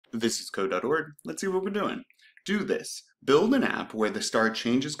This is code.org. Let's see what we're doing. Do this. Build an app where the star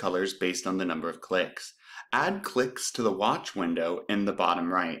changes colors based on the number of clicks. Add clicks to the watch window in the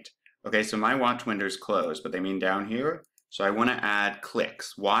bottom right. Okay, so my watch window is closed, but they mean down here. So I want to add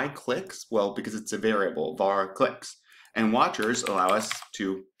clicks. Why clicks? Well, because it's a variable, var clicks. And watchers allow us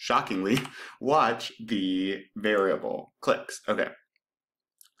to, shockingly, watch the variable clicks. Okay.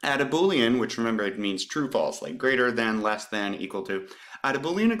 Add a Boolean, which remember it means true, false, like greater than, less than, equal to. Add a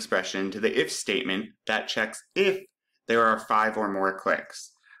Boolean expression to the if statement that checks if there are 5 or more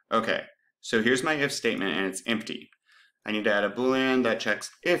clicks. Okay, so here's my if statement and it's empty. I need to add a Boolean that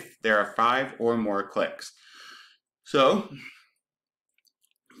checks if there are 5 or more clicks. So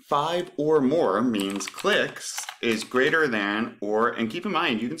 5 or more means clicks is greater than or, and keep in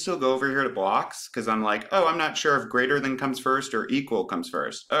mind, you can still go over here to blocks because I'm like, oh, I'm not sure if greater than comes first or equal comes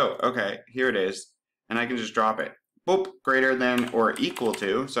first. Oh, okay, here it is. And I can just drop it. Boop, greater than or equal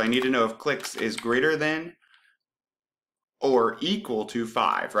to. So I need to know if clicks is greater than or equal to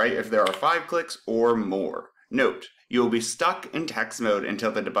 5, right? If there are 5 clicks or more. Note, you will be stuck in text mode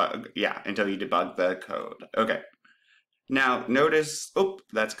until the until you debug the code. Okay. Now, notice, oh,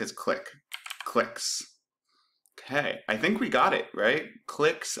 that's because clicks. Okay, I think we got it, right?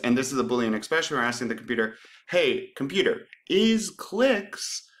 Clicks, and this is a Boolean expression. We're asking the computer, hey, computer, is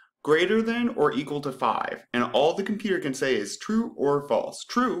clicks greater than or equal to 5? And all the computer can say is true or false.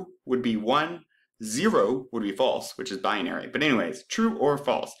 True would be 1, 0 would be false, which is binary. But anyways, true or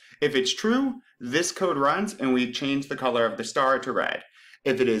false. If it's true, this code runs and we change the color of the star to red.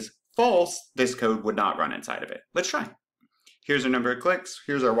 If it is false, this code would not run inside of it. Let's try. Here's our number of clicks.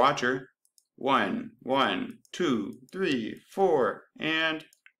 Here's our watcher. 1, 1, 2, 3, 4, and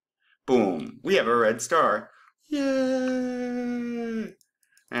boom. We have a red star. Yay!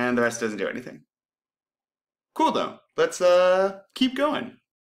 And the rest doesn't do anything. Cool though. Let's keep going.